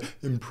you by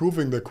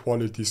improving the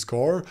quality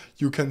score,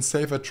 you can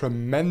save a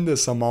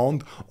tremendous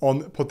amount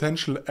on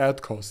potential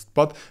ad cost.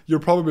 But you're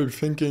probably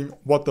thinking,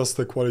 what does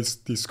the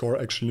quality score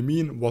actually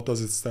mean? What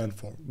does it stand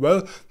for?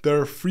 Well,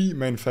 there are three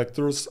main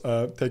factors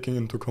taken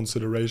into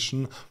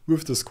consideration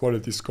with this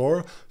quality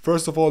score.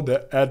 First of all,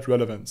 the ad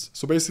relevance.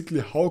 So basically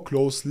how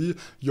closely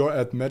your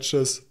ad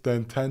matches the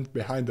intent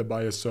behind the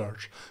buyer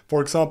search.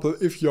 For example,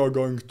 if you're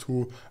going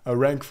to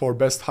rank for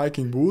best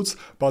hiking boots,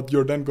 but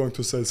you're then going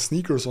to sell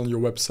sneakers on your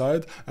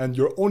website and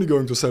you're only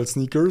going to sell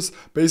sneakers,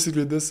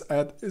 basically this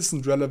ad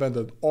isn't relevant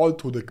at all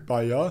to the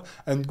buyer,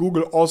 and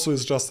Google also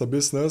is just a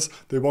business.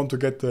 They want to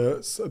get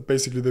the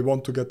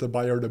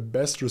buyer the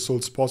best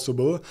results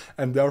possible,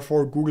 and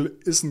therefore Google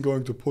isn't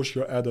going to push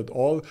your ad at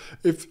all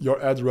if your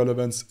ad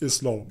relevance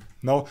is low.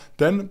 Now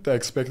then the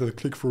expected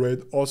click-through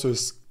rate also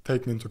is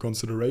taken into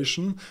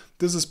consideration.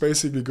 This is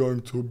basically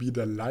going to be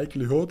the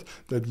likelihood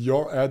that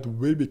your ad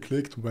will be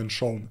clicked when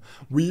shown.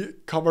 We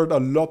covered a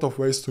lot of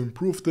ways to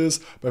improve this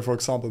by, for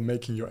example,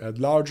 making your ad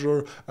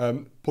larger,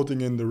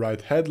 putting in the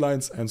right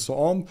headlines and so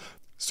on.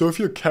 So if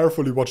you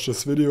carefully watch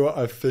this video,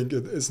 I think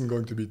it isn't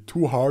going to be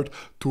too hard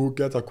to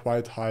get a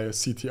quite high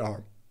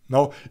CTR.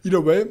 Now, either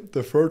way,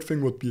 the third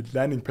thing would be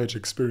landing page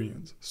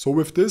experience. So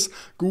with this,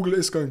 Google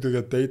is going to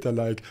get data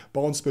like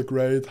bounce back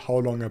rate, how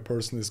long a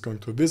person is going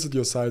to visit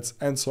your sites,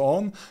 and so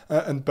on.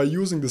 And by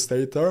using this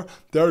data,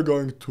 they're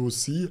going to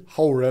see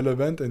how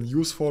relevant and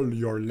useful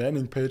your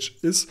landing page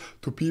is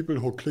to people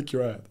who click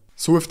your ad.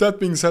 So with that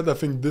being said, I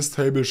think this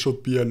table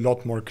should be a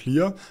lot more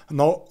clear.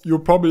 Now, you're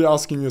probably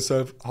asking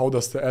yourself, how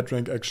does the ad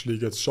rank actually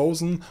get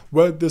chosen?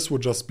 Well, this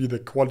would just be the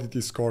quality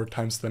score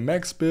times the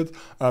max bid.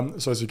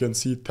 So as you can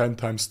see, 10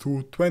 times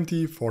 2,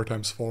 20, 4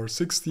 times 4,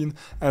 16,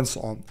 and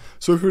so on.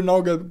 So if we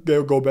now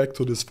go back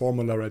to this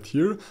formula right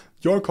here,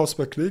 your cost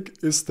per click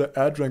is the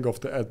ad rank of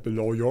the ad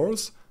below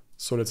yours.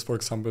 So let's, for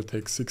example,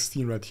 take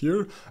 16 right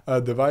here,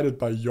 divided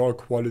by your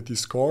quality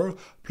score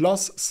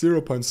plus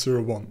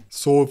 0.01.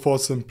 So for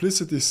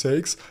simplicity's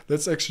sakes,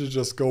 let's actually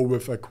just go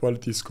with a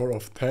quality score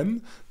of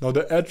 10. Now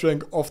the ad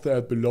rank of the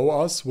ad below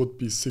us would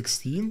be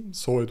 16.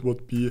 So it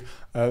would be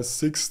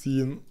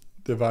 16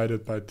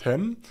 divided by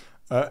 10,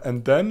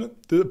 and then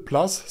the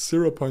plus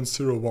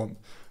 0.01.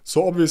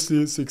 So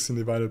obviously 16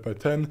 divided by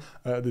 10,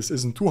 this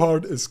isn't too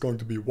hard, it's going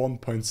to be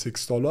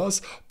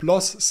 $1.6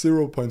 plus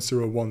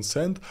 0.01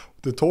 cent.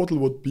 The total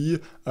would be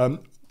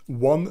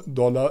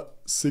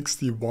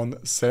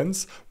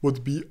 $1.61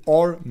 would be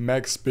our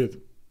max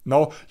bid.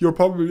 Now, you're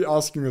probably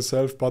asking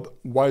yourself, but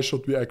why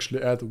should we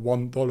actually add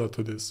 $1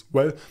 to this?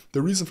 Well,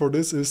 the reason for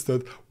this is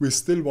that we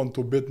still want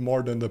to bid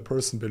more than the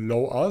person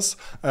below us,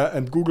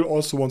 and Google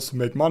also wants to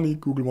make money,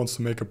 Google wants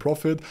to make a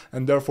profit,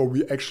 and therefore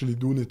we actually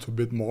do need to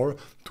bid more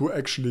to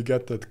actually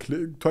get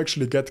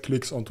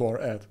clicks onto our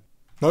ad.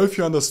 Now, if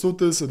you understood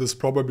this, it is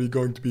probably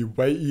going to be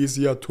way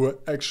easier to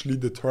actually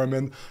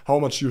determine how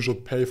much you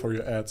should pay for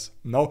your ads.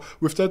 Now,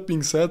 with that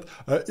being said,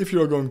 if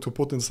you are going to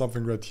put in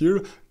something right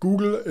here,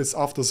 Google is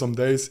after some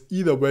days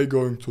either way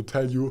going to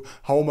tell you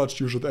how much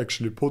you should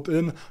actually put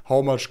in,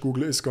 how much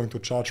Google is going to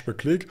charge per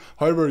click.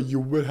 However, you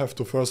will have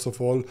to first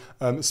of all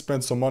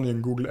spend some money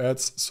on Google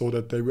Ads so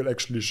that they will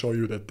actually show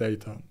you that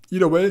data.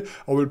 Either way,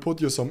 I will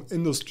put you some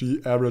industry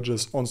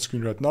averages on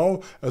screen right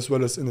now, as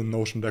well as in the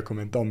Notion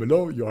document down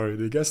below. You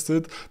already guessed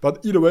it.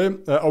 But either way,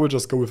 I will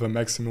just go with a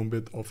maximum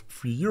bid of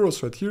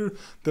 €3 right here.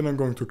 Then I'm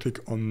going to click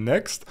on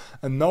next.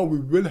 And now we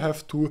will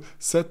have to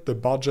set the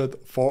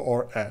budget for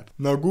our ad.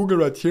 Now Google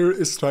right here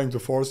is trying to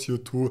force you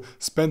to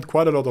spend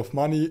quite a lot of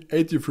money.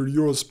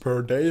 €83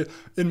 per day,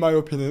 in my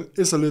opinion,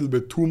 is a little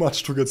bit too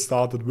much to get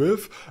started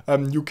with.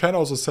 You can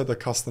also set a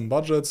custom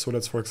budget. So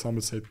let's, for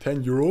example, say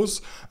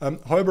 €10.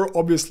 However,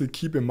 obviously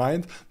keep in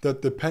mind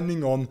that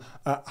depending on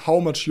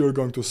how much you're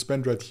going to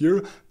spend right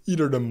here,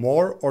 either the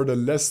more or the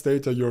less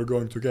data you're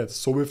going to get.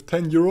 So with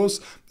 €10,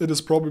 it is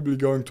probably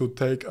going to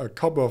take a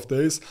couple of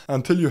days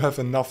until you have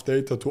enough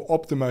data to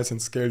optimize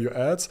and scale your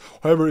ads.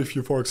 However, if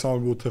you, for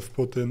example, would have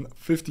put in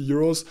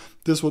 €50,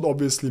 this would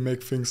obviously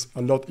make things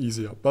a lot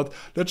easier. But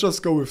let's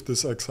just go with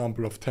this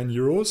example of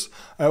 €10.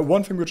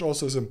 One thing which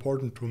also is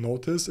important to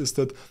notice is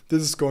that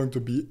this is going to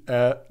be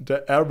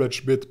the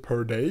average bid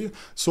per day.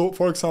 So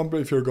for example,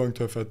 if you're going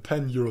to have a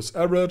 €10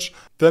 average,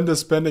 then the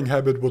spending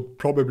habit would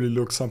probably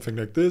look something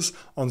like this.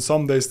 On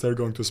some days they're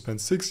going to spend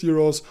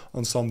 €6,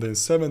 on some days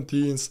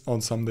 17,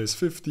 on some days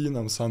 15,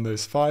 on some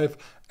days 5,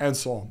 and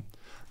so on.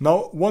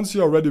 Now, once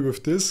you are ready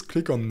with this,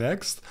 click on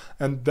next,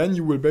 and then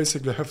you will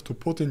basically have to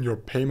put in your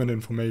payment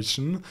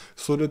information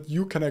so that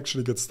you can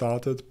actually get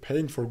started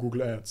paying for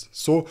Google Ads.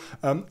 So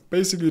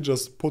basically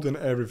just put in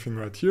everything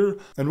right here.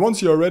 And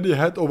once you are ready,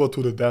 head over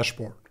to the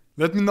dashboard.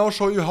 Let me now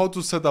show you how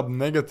to set up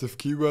negative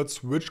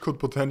keywords, which could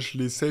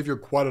potentially save you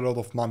quite a lot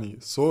of money.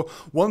 So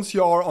once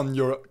you are on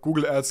your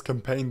Google Ads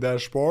campaign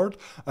dashboard,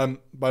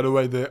 by the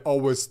way, they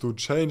always do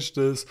change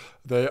this.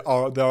 There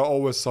are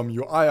always some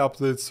UI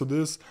updates to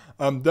this.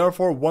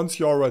 Therefore, once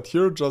you are right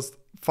here, just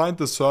find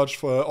the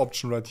search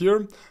option right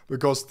here,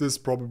 because this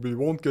probably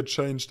won't get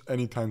changed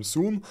anytime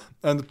soon,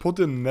 and put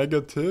in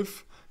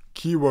negative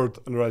keyword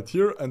right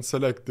here and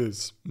select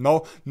this.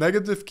 Now,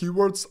 negative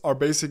keywords are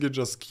basically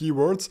just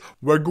keywords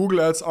where Google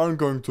Ads aren't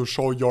going to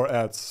show your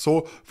ads.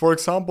 So for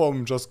example,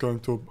 I'm just going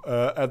to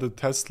add a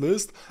test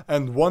list,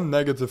 and one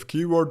negative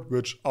keyword,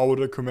 which I would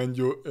recommend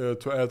you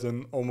to add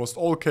in almost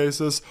all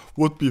cases,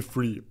 would be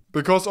free.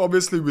 Because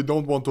obviously we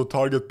don't want to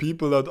target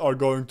people that are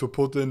going to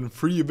put in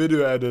free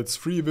video edits,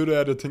 free video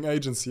editing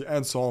agency,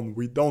 and so on.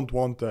 We don't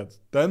want that.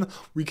 Then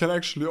we can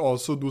actually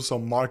also do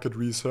some market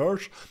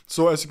research.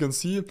 So as you can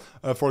see,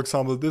 for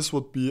example, this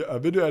would be a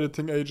video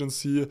editing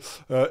agency.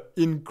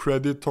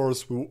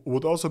 Increditors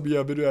would also be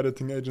a video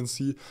editing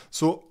agency.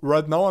 So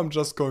right now I'm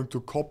just going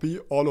to copy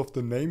all of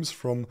the names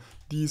from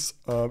these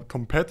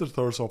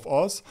competitors of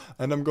us,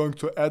 and I'm going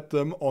to add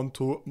them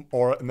onto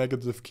our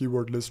negative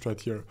keyword list right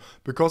here.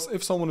 Because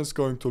if someone is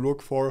going to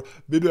look for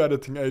video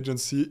editing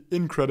agency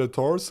in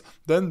creditors,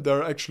 then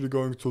they're actually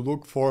going to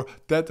look for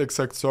that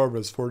exact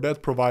service, for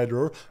that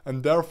provider,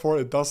 and therefore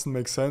it doesn't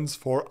make sense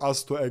for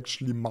us to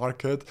actually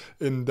market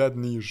in that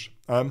niche.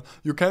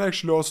 You can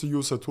actually also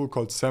use a tool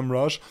called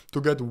SEMrush to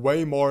get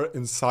way more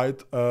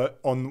insight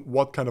on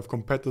what kind of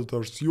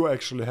competitors you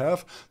actually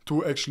have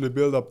to actually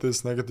build up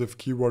this negative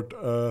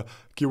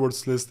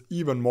keywords list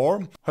even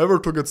more. However,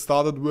 to get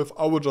started with,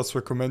 I would just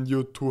recommend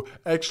you to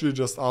actually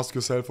just ask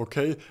yourself,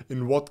 okay,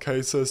 in what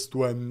cases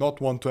do I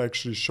not want to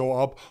actually show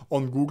up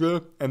on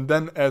Google, and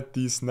then add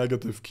these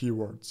negative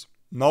keywords.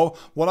 Now,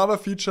 one other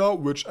feature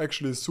which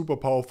actually is super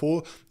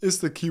powerful is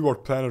the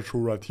keyword planner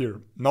tool right here.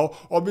 Now,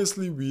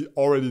 obviously we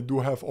already do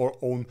have our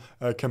own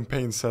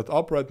campaign set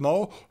up right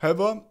now.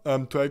 However,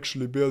 to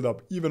actually build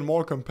up even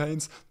more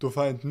campaigns, to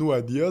find new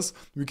ideas,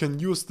 we can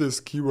use this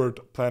keyword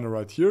planner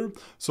right here.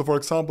 So for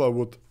example, I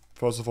would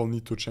first of all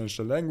need to change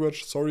the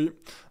language,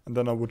 and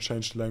then I would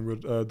change the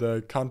language,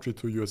 the country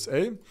to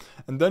USA,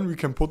 and then we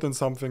can put in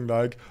something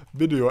like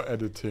video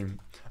editing.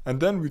 And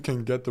then we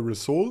can get the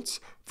results.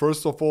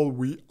 First of all,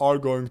 we are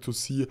going to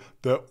see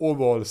the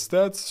overall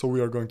stats. So we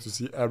are going to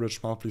see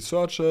average monthly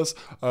searches,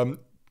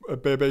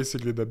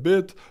 basically the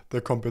bid, the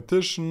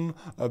competition,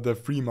 the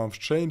 3-month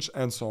change,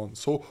 and so on.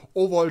 So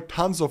overall,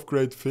 tons of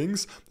great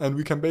things. And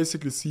we can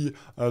basically see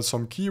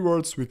some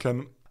keywords. We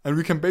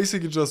can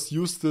basically just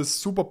use this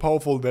super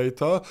powerful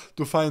data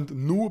to find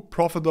new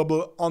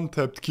profitable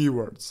untapped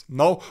keywords.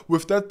 Now,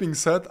 with that being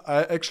said,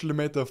 I actually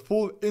made a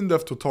full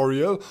in-depth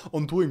tutorial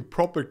on doing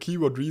proper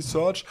keyword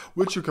research,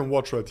 which you can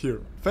watch right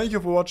here. Thank you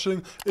for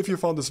watching. If you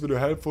found this video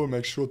helpful,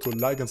 make sure to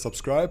like and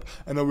subscribe,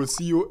 and I will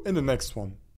see you in the next one.